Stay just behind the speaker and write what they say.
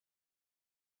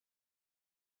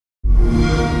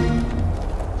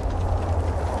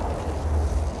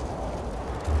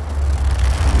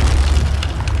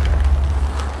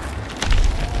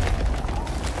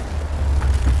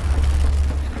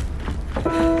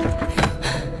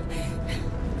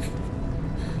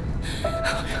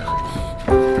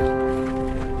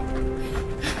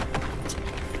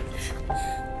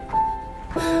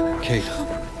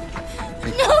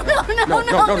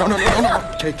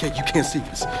No. Kate, you can't see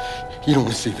this. You don't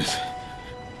want to see this.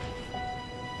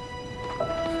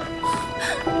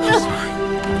 I'm sorry.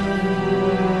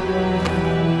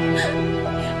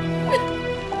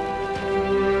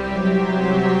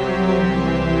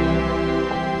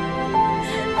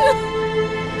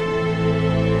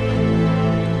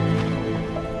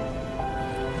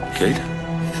 Kate?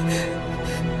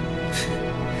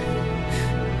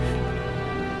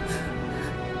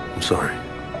 I'm sorry.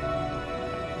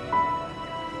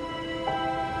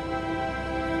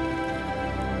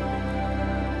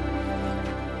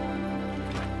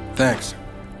 Thanks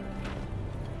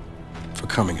for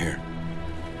coming here.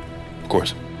 Of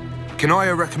course. Can I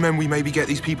recommend we maybe get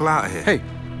these people out of here? Hey,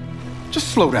 just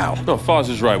slow down. No, Foz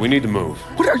is right. We need to move.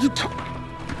 What are you talking?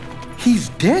 He's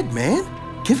dead, man.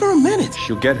 Give her a minute.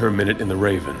 She'll get her minute in the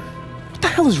Raven. What the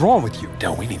hell is wrong with you?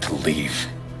 Del, we need to leave.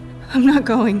 I'm not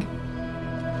going.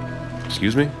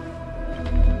 Excuse me?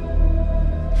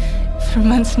 For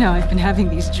months now, I've been having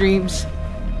these dreams.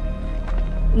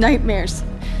 Nightmares.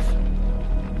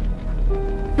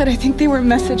 But I think they were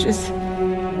messages.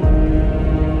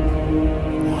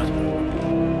 What?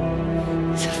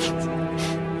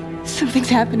 Something's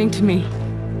happening to me.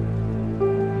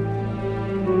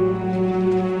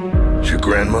 It's your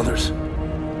grandmother's?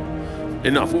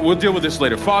 Enough. We'll deal with this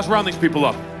later. Foz, round these people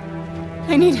up.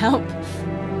 I need help.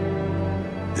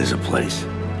 There's a place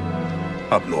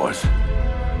up north.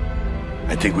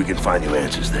 I think we can find you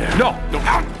answers there. No.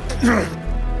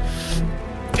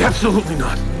 Absolutely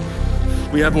not.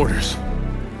 We have orders.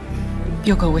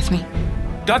 You'll go with me.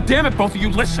 God damn it, both of you,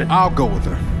 listen. I'll go with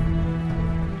her.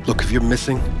 Look, if you're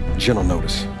missing, Jen will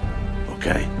notice.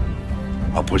 Okay.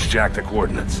 I'll push Jack the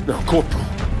coordinates. No, Corporal,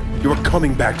 you're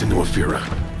coming back to New Ephyra.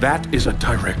 That is a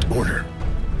direct order.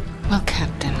 Well,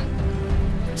 Captain,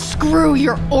 screw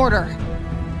your order.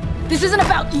 This isn't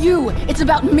about you, it's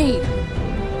about me.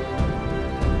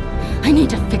 I need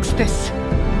to fix this.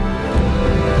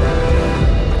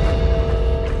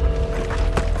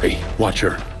 Hey, watch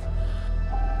her.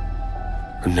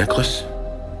 Her necklace?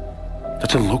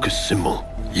 That's a locust symbol.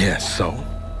 Yeah, so?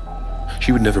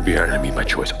 She would never be our enemy by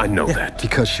choice. I know that.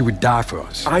 Because she would die for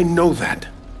us. I know that.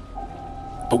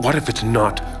 But what if it's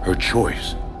not her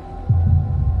choice?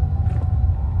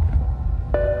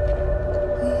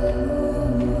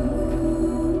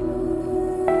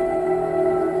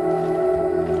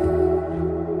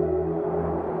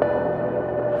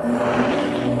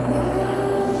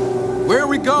 Where are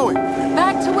we going?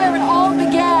 Back to where it all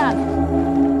began.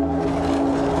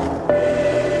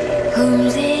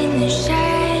 Who's in the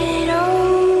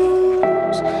shadows?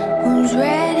 Who's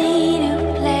ready to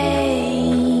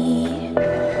play?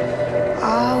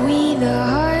 Are we the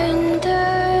hunters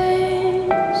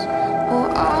or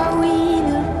are we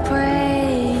the prey?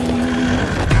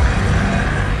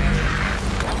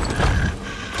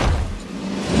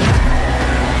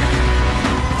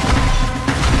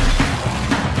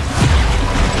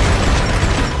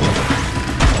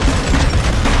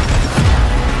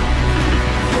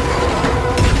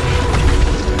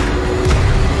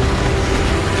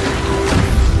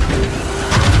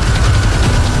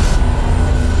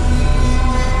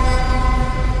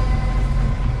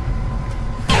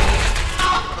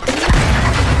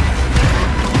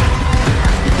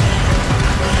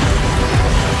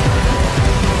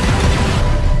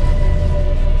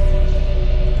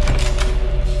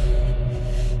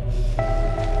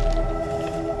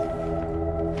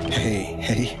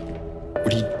 Hey,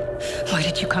 what are you... Why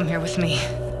did you come here with me?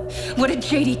 What did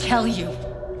JD tell you?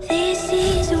 This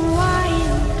is a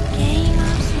wild game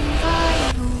of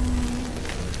survival.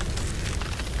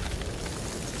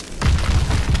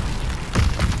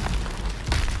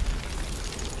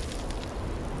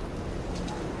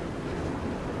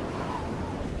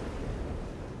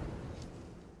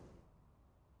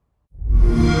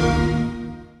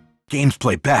 Games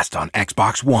play best on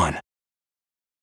Xbox One.